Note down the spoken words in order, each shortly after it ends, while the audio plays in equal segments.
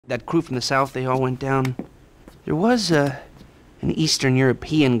that crew from the south, they all went down. There was an Eastern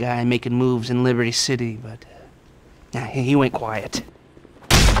European guy making moves in Liberty City, but nah, he went quiet.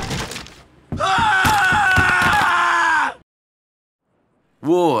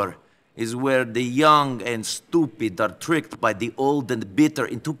 War is where the young and stupid are tricked by the old and bitter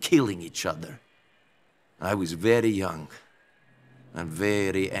into killing each other. I was very young and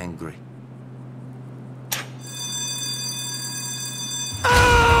very angry.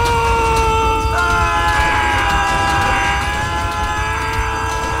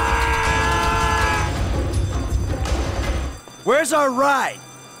 Where's our ride?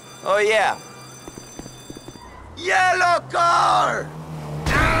 Oh yeah. Yellow car!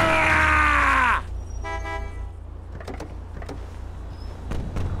 Ah!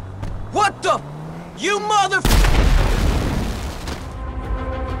 What the? You mother...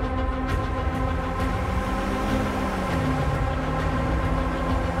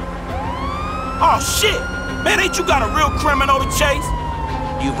 Oh, shit! Man, ain't you got a real criminal to chase?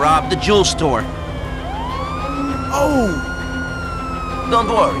 You robbed the jewel store. Oh! Don't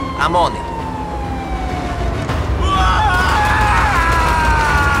worry, I'm on it.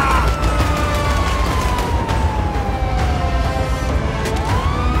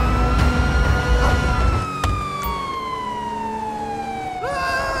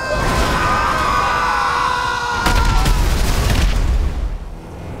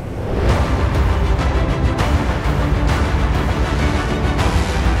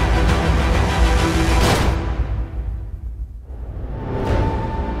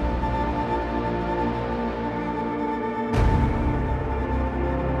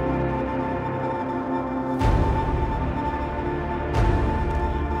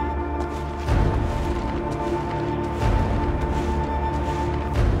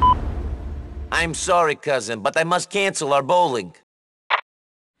 I'm sorry, cousin, but I must cancel our bowling.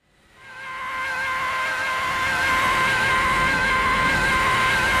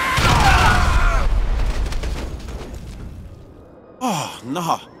 Oh,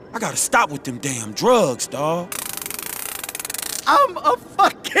 nah. I gotta stop with them damn drugs, dawg. I'm a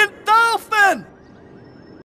fucking dolphin!